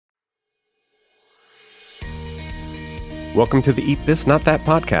Welcome to the Eat This, Not That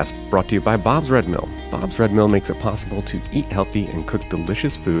podcast, brought to you by Bob's Red Mill. Bob's Red Mill makes it possible to eat healthy and cook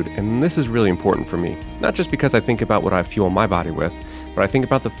delicious food, and this is really important for me. Not just because I think about what I fuel my body with, but I think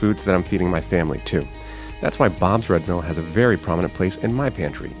about the foods that I'm feeding my family too. That's why Bob's Red Mill has a very prominent place in my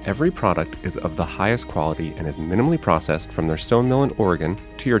pantry. Every product is of the highest quality and is minimally processed from their stone mill in Oregon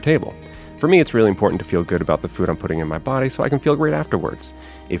to your table. For me, it's really important to feel good about the food I'm putting in my body so I can feel great afterwards.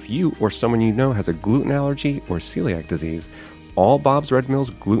 If you or someone you know has a gluten allergy or celiac disease, all Bob's Red Mill's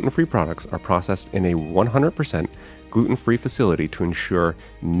gluten-free products are processed in a 100% gluten-free facility to ensure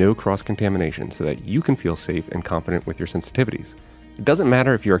no cross-contamination so that you can feel safe and confident with your sensitivities. It doesn't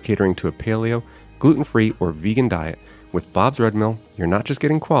matter if you are catering to a paleo, gluten-free, or vegan diet. With Bob's Red Mill, you're not just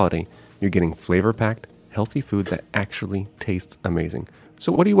getting quality, you're getting flavor-packed, healthy food that actually tastes amazing.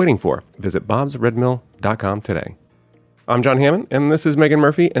 So what are you waiting for? Visit bobsredmill.com today. I'm John Hammond, and this is Megan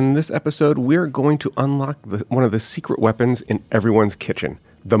Murphy. In this episode, we're going to unlock one of the secret weapons in everyone's kitchen,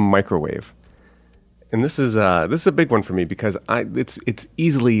 the microwave. And this is a big one for me because it's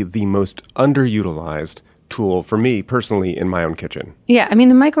easily the most underutilized tool for me personally in my own kitchen. Yeah, I mean,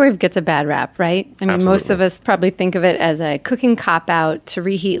 the microwave gets a bad rap, right? I mean, Absolutely. Most of us probably think of it as a cooking cop-out to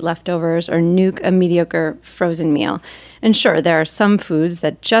reheat leftovers or nuke a mediocre frozen meal. And sure, there are some foods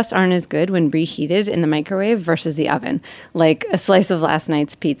that just aren't as good when reheated in the microwave versus the oven, like a slice of last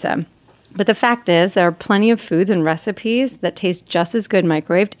night's pizza. But the fact is, there are plenty of foods and recipes that taste just as good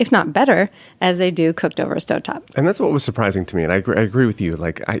microwaved, if not better, as they do cooked over a stovetop. And that's what was surprising to me. And I agree with you.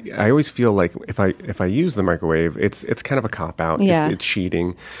 Like I always feel like if I use the microwave, it's kind of a cop out. Yeah. It's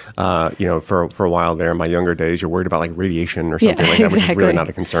cheating. For a while there in my younger days, you're worried about like radiation or something like that, which is really not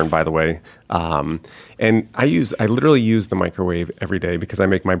a concern, by the way. And I literally use the microwave every day because I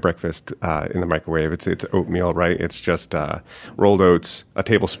make my breakfast in the microwave. It's oatmeal, right? It's just rolled oats, a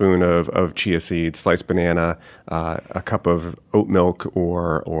tablespoon of chia seeds, sliced banana, a cup of oat milk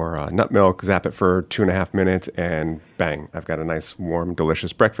or nut milk, zap it for 2.5 minutes, and bang, I've got a nice, warm,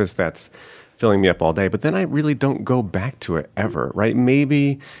 delicious breakfast that's filling me up all day. But then I really don't go back to it ever, right?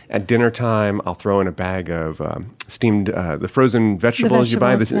 Maybe at dinner time, I'll throw in a bag of steamed, the frozen vegetables you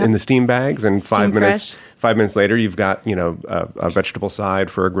buy in the steam bags, and Steam 5 minutes later, you've got, a vegetable side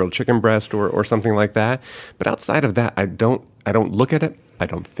for a grilled chicken breast or something like that. But outside of that, I don't look at it. I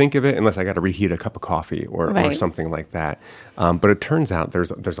don't think of it unless I got to reheat a cup of coffee or something like that. But it turns out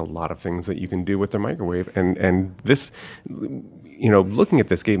there's a lot of things that you can do with the microwave, and this, looking at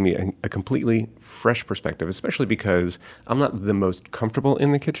this gave me a completely fresh perspective, especially because I'm not the most comfortable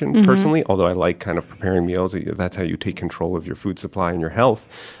in the kitchen personally, although I like kind of preparing meals. That's how you take control of your food supply and your health.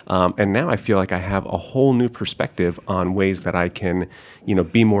 And now I feel like I have a whole new perspective on ways that I can,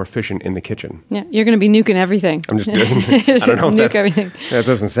 be more efficient in the kitchen. Yeah, you're going to be nuking everything. I'm just I don't know if everything. That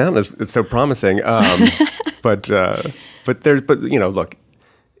doesn't sound it's so promising. But look,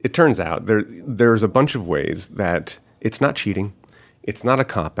 it turns out there's a bunch of ways that it's not cheating. It's not a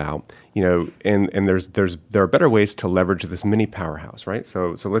cop-out, and there are better ways to leverage this mini powerhouse, right?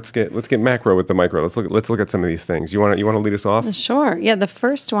 So let's get macro with the micro. Let's look at some of these things. You want to lead us off? Sure. Yeah, the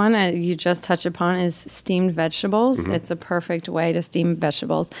first one you just touched upon is steamed vegetables. Mm-hmm. It's a perfect way to steam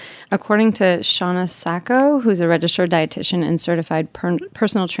vegetables. According to Shauna Sacco, who's a registered dietitian and certified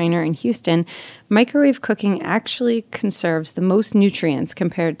personal trainer in Houston, microwave cooking actually conserves the most nutrients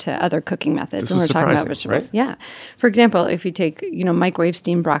compared to other cooking methods when we're talking about vegetables. Right? Yeah. For example, if you take, microwave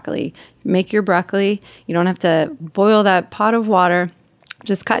steamed broccoli, make your broccoli. You don't have to boil that pot of water.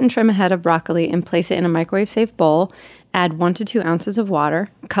 Just cut and trim a head of broccoli and place it in a microwave-safe bowl. Add 1 to 2 ounces of water.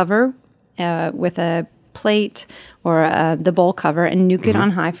 Cover with a plate or the bowl cover and nuke it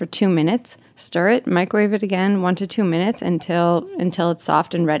on high for 2 minutes. Stir it, microwave it again 1 to 2 minutes until it's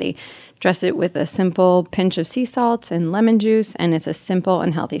soft and ready. Dress it with a simple pinch of sea salt and lemon juice, and it's a simple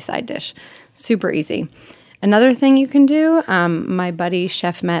and healthy side dish. Super easy. Another thing you can do, my buddy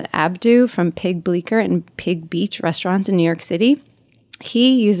Chef Matt Abdu from Pig Bleecker and Pig Beach restaurants in New York City,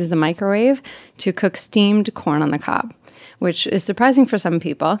 he uses the microwave to cook steamed corn on the cob, which is surprising for some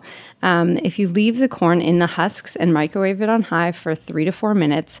people. If you leave the corn in the husks and microwave it on high for 3 to 4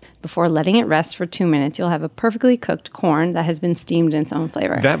 minutes before letting it rest for 2 minutes, you'll have a perfectly cooked corn that has been steamed in its own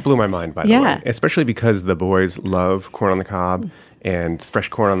flavor. That blew my mind, by the way, especially because the boys love corn on the cob and fresh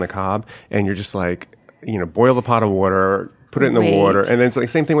corn on the cob, and you're just like, boil the pot of water, put it in the water, and then it's like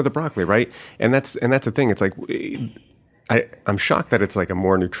same thing with the broccoli, right? And that's the thing. It's like I'm shocked that it's like a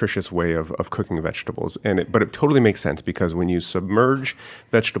more nutritious way of cooking vegetables, but it totally makes sense because when you submerge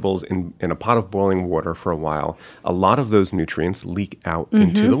vegetables in a pot of boiling water for a while, a lot of those nutrients leak out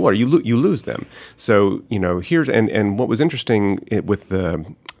into the water. You lose them. So here's and what was interesting with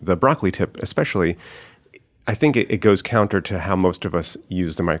the broccoli tip especially. I think it goes counter to how most of us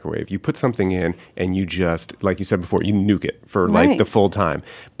use the microwave. You put something in and you just, like you said before, you nuke it for like the full time.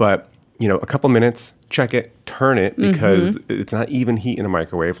 But, a couple minutes, check it, turn it, because it's not even heat in a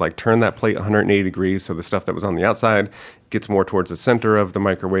microwave. Like turn that plate 180 degrees so the stuff that was on the outside gets more towards the center of the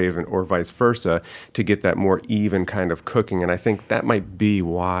microwave, or vice versa, to get that more even kind of cooking. And I think that might be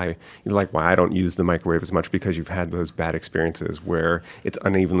why I don't use the microwave as much, because you've had those bad experiences where it's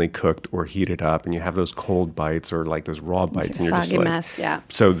unevenly cooked or heated up, and you have those cold bites or like those raw bites, and you're just like, mess, yeah.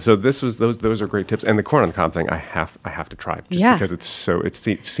 So those are great tips. And the corn on the cob thing, I have to try, just because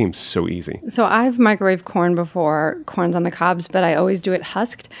it seems so easy. So I've microwaved corn before, corns on the cobs, but I always do it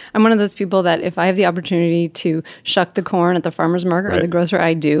husked. I'm one of those people that if I have the opportunity to shuck the corn at the farmer's market or the grocer,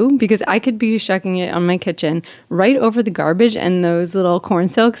 I do, because I could be shucking it on my kitchen right over the garbage, and those little corn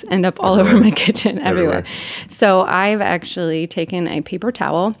silks end up all over my kitchen everywhere. So I've actually taken a paper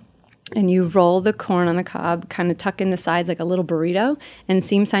towel, and you roll the corn on the cob, kind of tuck in the sides like a little burrito, and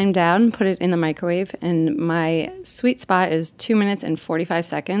seam sign down, put it in the microwave. And my sweet spot is 2 minutes and 45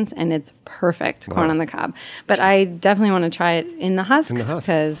 seconds, and it's perfect corn on the cob. But I definitely want to try it in the husks,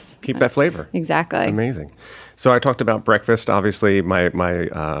 because keep that flavor. Exactly. Amazing. So I talked about breakfast, obviously my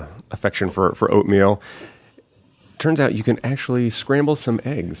affection for oatmeal. Turns out you can actually scramble some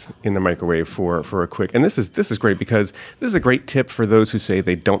eggs in the microwave for a quick, and this is great, because this is a great tip for those who say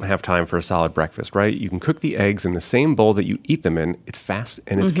they don't have time for a solid breakfast, right? You can cook the eggs in the same bowl that you eat them in. It's fast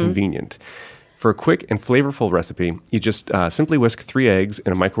and it's convenient. For a quick and flavorful recipe, you just simply whisk 3 eggs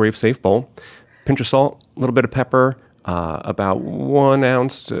in a microwave-safe bowl, pinch of salt, a little bit of pepper, about 1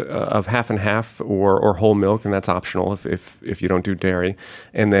 ounce of half and half or whole milk, and that's optional if you don't do dairy,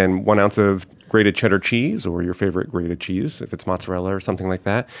 and then 1 ounce of grated cheddar cheese, or your favorite grated cheese, if it's mozzarella or something like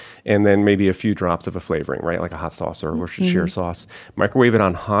that, and then maybe a few drops of a flavoring, right, like a hot sauce or Worcestershire sauce. Microwave it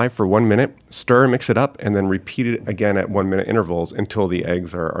on high for 1 minute, stir, mix it up, and then repeat it again at 1 minute intervals until the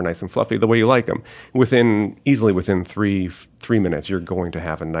eggs are nice and fluffy, the way you like them. Easily within three minutes, you're going to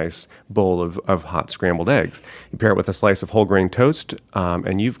have a nice bowl of hot scrambled eggs. You pair it with a slice of whole grain toast,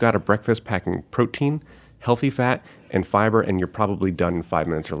 and you've got a breakfast packing protein, healthy fat, and fiber, and you're probably done in 5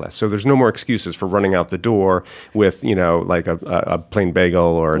 minutes or less. So there's no more excuses for running out the door with, like a plain bagel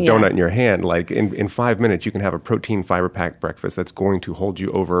or a donut in your hand. Like in 5 minutes, you can have a protein fiber packed breakfast that's going to hold you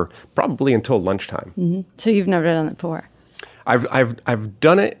over probably until lunchtime. Mm-hmm. So you've never done it before? I've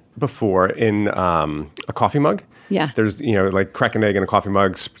done it before in a coffee mug. Yeah. There's, like crack an egg in a coffee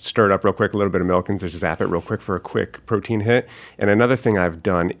mug, stir it up real quick, a little bit of milk, and just zap it real quick for a quick protein hit. And another thing I've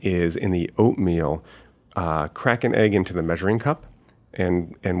done is in the oatmeal, crack an egg into the measuring cup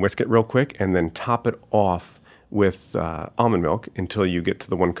and whisk it real quick, and then top it off with almond milk until you get to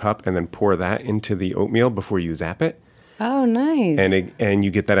the 1 cup, and then pour that into the oatmeal before you zap it. Oh, nice. And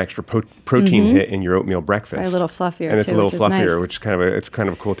you get that extra protein hit in your oatmeal breakfast. A little fluffier, and it's too, a little fluffier, nice. Which is kind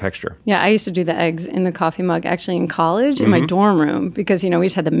of a cool texture. Yeah, I used to do the eggs in the coffee mug actually in college in my dorm room, because, we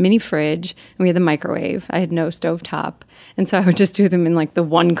just had the mini fridge and we had the microwave. I had no stovetop. And so I would just do them in like the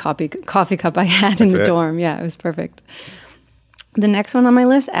 1 coffee cup I had in the dorm. Yeah, it was perfect. The next one on my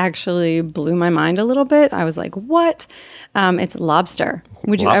list actually blew my mind a little bit. I was like, what? It's lobster.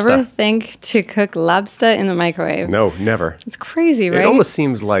 Would you ever think to cook lobster in the microwave? No, never. It's crazy, right? It almost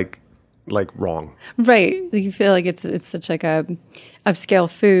seems like wrong. Right. You feel like it's such like a upscale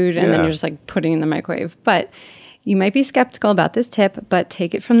food, and then you're just like putting it in the microwave. But you might be skeptical about this tip, but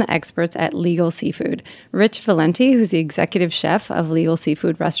take it from the experts at Legal Seafood. Rich Valenti, who's the executive chef of Legal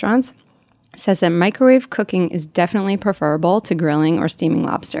Seafood Restaurants, says that microwave cooking is definitely preferable to grilling or steaming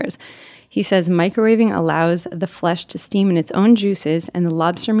lobsters. He says microwaving allows the flesh to steam in its own juices, and the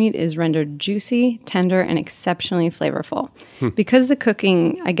lobster meat is rendered juicy, tender, and exceptionally flavorful. Because the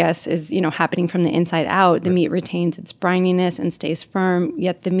cooking, I guess, is happening from the inside out, the meat retains its brininess and stays firm,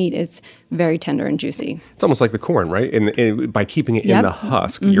 yet the meat is very tender and juicy. It's almost like the corn, right? And by keeping it in the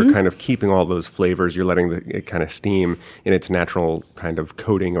husk, you're kind of keeping all those flavors. You're letting it kind of steam in its natural kind of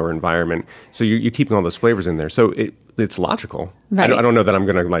coating or environment. So you're keeping all those flavors in there. So it's logical. Right. I don't know that I'm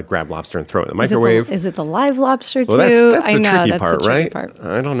going to grab lobster and throw it in the microwave. Is it the live lobster too? Well, that's I the know, tricky that's part, the tricky right? part.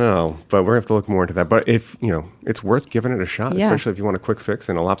 I don't know, but we're going to have to look more into that. But if, it's worth giving it a shot, especially if you want a quick fix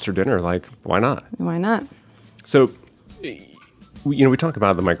and a lobster dinner, like, why not? Why not? So, we talk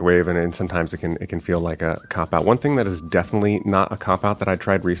about the microwave, and sometimes it can feel like a cop-out. One thing that is definitely not a cop-out that I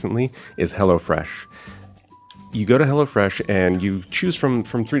tried recently is HelloFresh. you go to HelloFresh and you choose from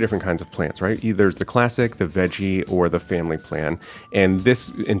 3 different kinds of plans, right? There's the classic, the veggie, or the family plan. And this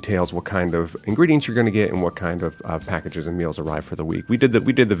entails what kind of ingredients you're going to get and what kind of packages and meals arrive for the week. We did the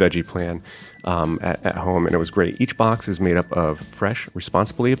veggie plan at home, and it was great. Each box is made up of fresh,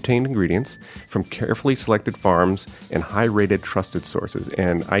 responsibly obtained ingredients from carefully selected farms and high-rated trusted sources.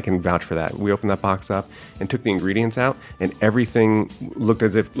 And I can vouch for that. We opened that box up and took the ingredients out, and everything looked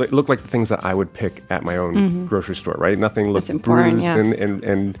like the things that I would pick at my own grocery store, right? Nothing looked bruised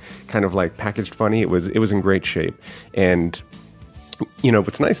and kind of like packaged funny. It was in great shape. And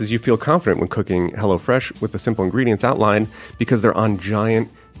what's nice is you feel confident when cooking HelloFresh with the simple ingredients outlined because they're on giant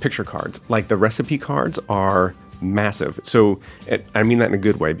picture cards. Like the recipe cards are massive. So I mean that in a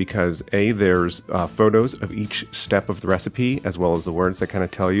good way because there's photos of each step of the recipe as well as the words that kind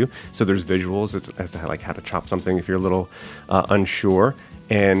of tell you. So there's visuals as to how to chop something if you're a little unsure.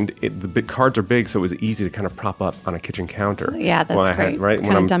 And the big cards are big, so it was easy to kind of prop up on a kitchen counter. Yeah, that's great.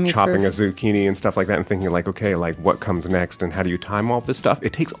 When I'm chopping a zucchini and stuff like that and thinking okay, what comes next and how do you time all this stuff?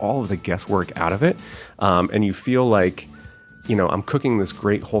 It takes all of the guesswork out of it. And you feel like, I'm cooking this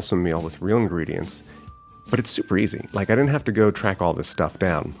great wholesome meal with real ingredients, but it's super easy. I didn't have to go track all this stuff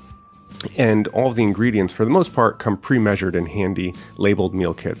down. And all of the ingredients, for the most part, come pre-measured in handy labeled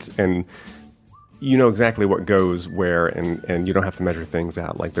meal kits. And you know exactly what goes where, and you don't have to measure things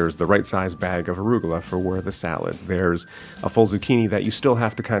out. Like there's the right size bag of arugula for the salad. There's a full zucchini that you still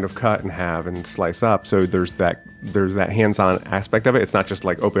have to kind of cut and have and slice up. So there's that hands-on aspect of it. It's not just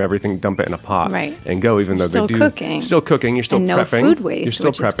open everything, dump it in a pot, and go. Even though still cooking. Still cooking. You're still and prepping. No food waste. You're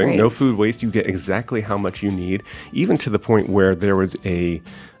still prepping. No food waste. You get exactly how much you need. Even to the point where we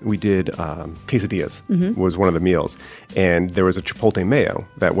did quesadillas was one of the meals, and there was a chipotle mayo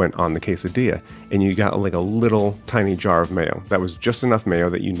that went on the quesadilla, and you got a little tiny jar of mayo. That was just enough mayo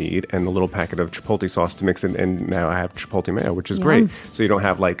that you need, and a little packet of chipotle sauce to mix it. And now I have chipotle mayo, which is great. So you don't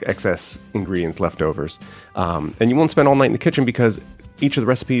have excess ingredients, leftovers, and you won't spend all night in the kitchen because each of the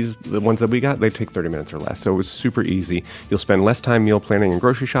recipes, the ones that we got, they take 30 minutes or less. So it was super easy. You'll spend less time meal planning and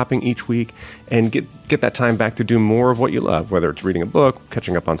grocery shopping each week and get that time back to do more of what you love, whether it's reading a book,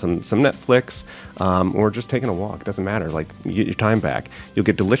 catching up on some Netflix, or just taking a walk. It doesn't matter. You get your time back. You'll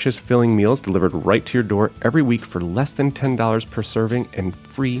get delicious, filling meals delivered right to your door every week for less than $10 per serving and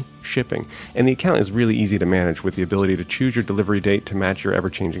free shipping. And the account is really easy to manage with the ability to choose your delivery date to match your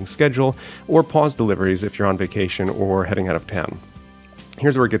ever-changing schedule or pause deliveries if you're on vacation or heading out of town.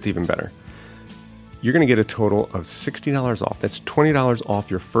 Here's where it gets even better. You're going to get a total of $60 off. That's $20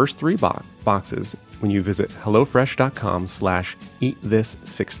 off your first 3 boxes when you visit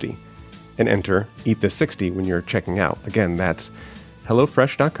HelloFresh.com/eatthis60 and enter eatthis60 when you're checking out. Again, that's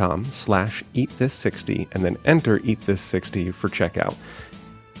HelloFresh.com/eatthis60 and then enter eatthis60 for checkout.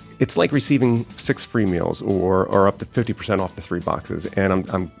 It's like receiving 6 free meals or up to 50% off the 3 boxes.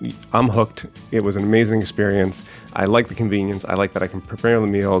 And I'm hooked. It was an amazing experience. I like the convenience. I like that I can prepare the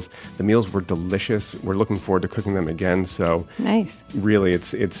meals. The meals were delicious. We're looking forward to cooking them again. So nice. Really, it's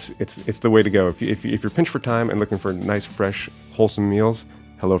the way to go. If you're pinched for time and looking for nice, fresh, wholesome meals,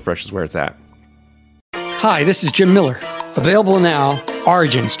 HelloFresh is where it's at. Hi, this is Jim Miller. Available now,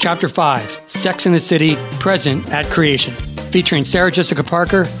 Origins, Chapter 5, Sex and the City, present at creation. Featuring Sarah Jessica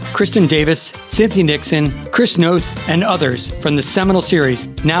Parker, Kristen Davis, Cynthia Nixon, Chris Noth, and others from the seminal series,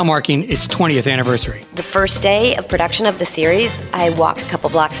 now marking its 20th anniversary. The first day of production of the series, I walked a couple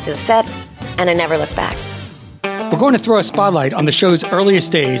blocks to the set, and I never looked back. We're going to throw a spotlight on the show's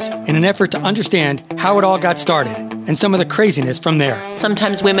earliest days in an effort to understand how it all got started and some of the craziness from there.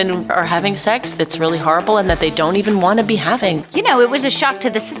 Sometimes women are having sex that's really horrible and that they don't even want to be having. It was a shock to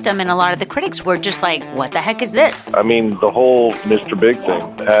the system, and a lot of the critics were just like, what the heck is this? I mean, the whole Mr. Big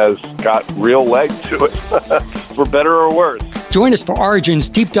thing has got real legs to it, for better or worse. Join us for Origins'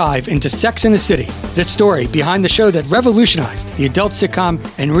 deep dive into Sex and the City, the story behind the show that revolutionized the adult sitcom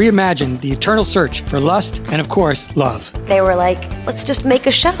and reimagined the eternal search for lust and, of course, love. They were like, let's just make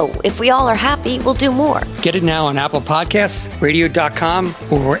a show. If we all are happy, we'll do more. Get it now on Apple Podcasts, radio.com,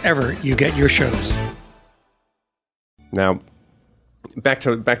 or wherever you get your shows. Now, back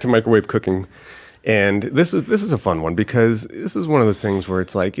to microwave cooking. And this is a fun one because this is one of those things where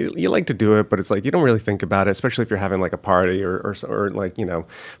it's like you like to do it, but it's like you don't really think about it, especially if you're having a party or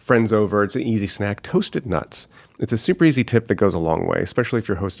friends over. It's an easy snack. Toasted nuts. It's a super easy tip that goes a long way, especially if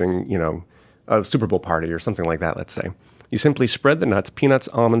you're hosting a Super Bowl party or something like that. Let's say you simply spread the nuts, peanuts,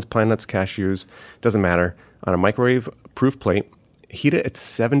 almonds, pine nuts, cashews, doesn't matter, on a microwave-proof plate. Heat it at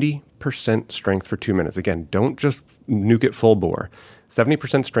 70% strength for 2 minutes. Again, don't just nuke it full bore.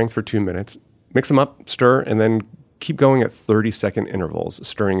 70% strength for 2 minutes. Mix them up, stir, and then keep going at 30-second intervals,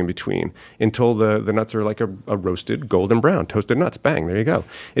 stirring in between until the nuts are like a roasted golden brown, toasted nuts. Bang, there you go.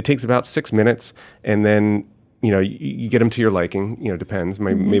 It takes about 6 minutes, and then you get them to your liking. Depends.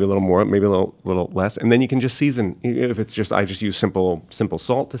 Maybe a little more, maybe a little less, and then you can just season. If it's just, I just use simple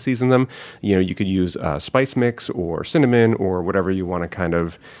salt to season them. You could use spice mix or cinnamon or whatever you want to kind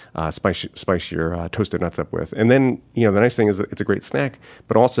of spice your toasted nuts up with. And then the nice thing is that it's a great snack,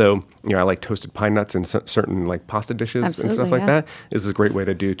 but also I like toasted pine nuts in certain like pasta dishes. Absolutely, and stuff like that. This is a great way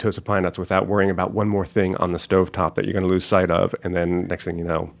to do toasted pine nuts without worrying about one more thing on the stovetop that you're going to lose sight of, and then next thing you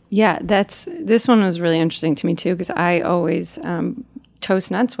know. Yeah, this one was really interesting to me too, because I always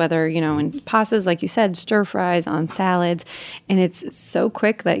toast nuts, whether, in pastas, like you said, stir fries, on salads. And it's so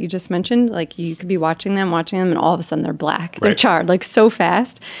quick that you just mentioned, like you could be watching them, and all of a sudden they're black. They're charred, like so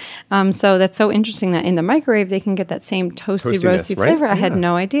fast. So that's so interesting that in the microwave, they can get that same toasty, roasty flavor. I had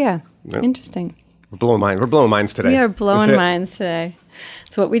no idea. Yep. Interesting. We're blowing minds today. We are blowing minds today.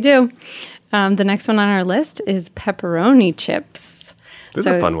 That's what we do. The next one on our list is pepperoni chips. This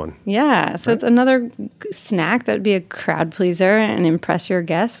is a fun one. Yeah. So it's another snack that would be a crowd pleaser and impress your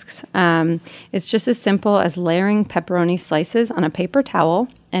guests. It's just as simple as layering pepperoni slices on a paper towel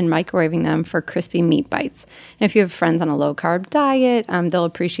and microwaving them for crispy meat bites. And if you have friends on a low-carb diet, they'll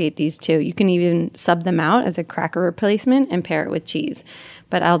appreciate these too. You can even sub them out as a cracker replacement and pair it with cheese.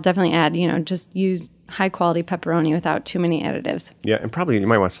 But I'll definitely add, just use high-quality pepperoni without too many additives. Yeah, and probably you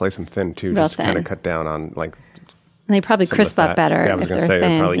might want to slice them thin too, Real just thin. to kind of cut down on like... And they probably crisp up better. Yeah, I was if going to they're say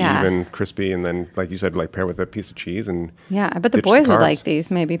thin. they're probably even, crispy, and then, like you said, like pair with a piece of cheese and. Yeah, I bet the boys would like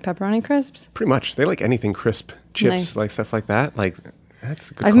these. Maybe pepperoni crisps. Pretty much, they like anything crisp, chips, like stuff like that. Like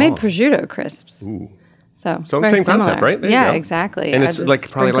that's a good. I've made prosciutto crisps. Ooh. So same concept, right? There you go. Exactly. And it's like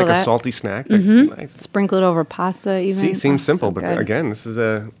probably like a salty snack. Nice. Sprinkle it over pasta. Even. See, seems simple, so but good. again, this is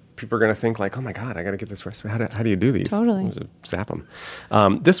people are going to think like, oh my God, I got to get this recipe. How do you do these? Totally. Just zap them.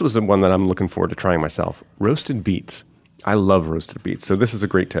 This was the one that I'm looking forward to trying myself. Roasted beets. I love roasted beets, so this is a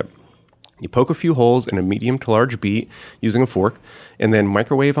great tip. You poke a few holes in a medium to large beet using a fork, and then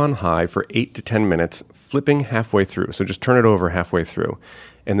microwave on high for 8 to 10 minutes, flipping halfway through. So just turn it over halfway through.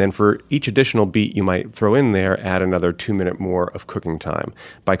 And then for each additional beet you might throw in there, add another 2 minute more of cooking time.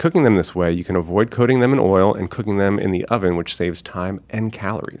 By cooking them this way, you can avoid coating them in oil and cooking them in the oven, which saves time and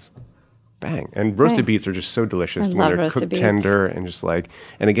calories. Bang. And roasted beets are just so delicious when they're cooked tender and just like,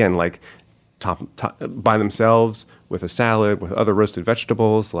 and again, like top by themselves with a salad, with other roasted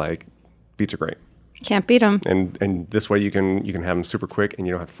vegetables, like beets are great. Can't beat them. And this way you can have them super quick and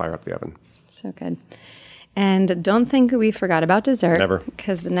you don't have to fire up the oven. So good. And don't think we forgot about dessert. Never.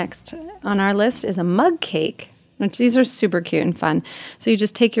 Because the next on our list is a mug cake, which these are super cute and fun. So you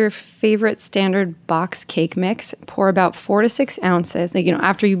just take your favorite standard box cake mix, pour about 4 to 6 ounces,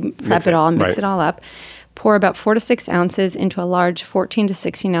 after you prep it all and mix it all up, pour about 4 to 6 ounces into a large 14 to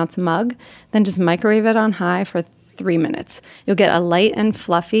 16 ounce mug, then just microwave it on high for 3 minutes. You'll get a light and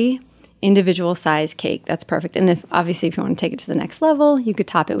fluffy individual size cake. That's perfect. And if you want to take it to the next level, you could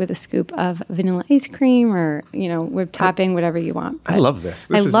top it with a scoop of vanilla ice cream or, whipped topping, whatever you want. But I love this.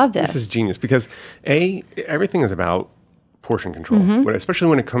 I love this. This is genius because everything is about portion control, especially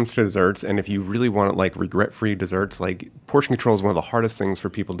when it comes to desserts. And if you really want like regret-free desserts, like portion control is one of the hardest things for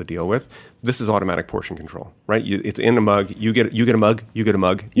people to deal with. This is automatic portion control, right? It's in a mug. You get a mug. You get a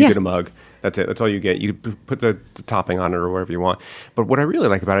mug. You get a mug. That's it. That's all you get. You put the topping on it or whatever you want. But what I really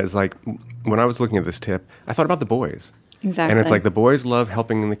like about it is like when I was looking at this tip, I thought about the boys. Exactly. And it's like the boys love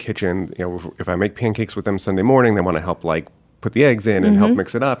helping in the kitchen. If I make pancakes with them Sunday morning, they want to help like put the eggs in and help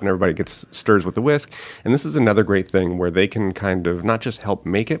mix it up, and everybody stirs with the whisk. And this is another great thing where they can kind of not just help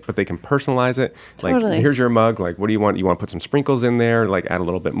make it, but they can personalize it. Totally. Like, here's your mug. Like, what do you want? You want to put some sprinkles in there, like add a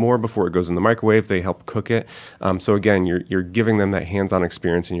little bit more before it goes in the microwave. They help cook it. So again, you're giving them that hands-on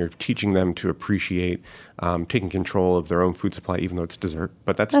experience, and you're teaching them to appreciate taking control of their own food supply, even though it's dessert.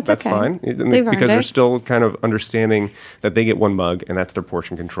 But that's okay. Fine because they're still kind of understanding that they get one mug and that's their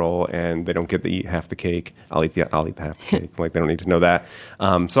portion control, and they don't get to eat half the cake. I'll eat the half the cake. Like they don't need to know that.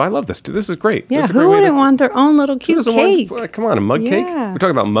 So I love this. This is great. Yeah, who wouldn't want their own little cute cake? Come on, a mug cake. We talked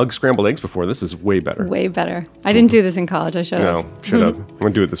about mug scrambled eggs before. This is way better. Way better. I didn't do this in college. I should have. No, should have. I'm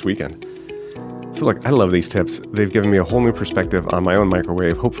gonna do it this weekend. So look, I love these tips. They've given me a whole new perspective on my own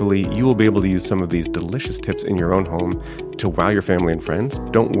microwave. Hopefully you will be able to use some of these delicious tips in your own home to wow your family and friends.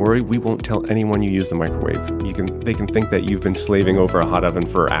 Don't worry, we won't tell anyone you use the microwave. They can think that you've been slaving over a hot oven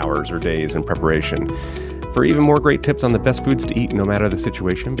for hours or days in preparation. For even more great tips on the best foods to eat no matter the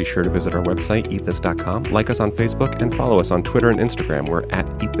situation, be sure to visit our website, eatthis.com, like us on Facebook, and follow us on Twitter and Instagram. We're at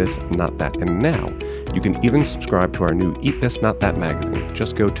eatthis.notthat. And now, you can even subscribe to our new Eat This Not That magazine.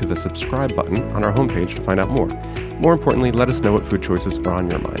 Just go to the subscribe button on our homepage to find out more. More importantly, let us know what food choices are on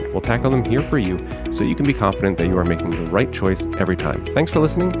your mind. We'll tackle them here for you so you can be confident that you are making the right choice every time. Thanks for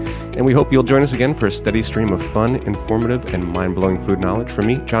listening, and we hope you'll join us again for a steady stream of fun, informative, and mind-blowing food knowledge from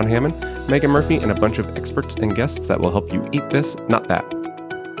me, John Hammond, Megan Murphy, and a bunch of experts and guests that will help you eat this, not that.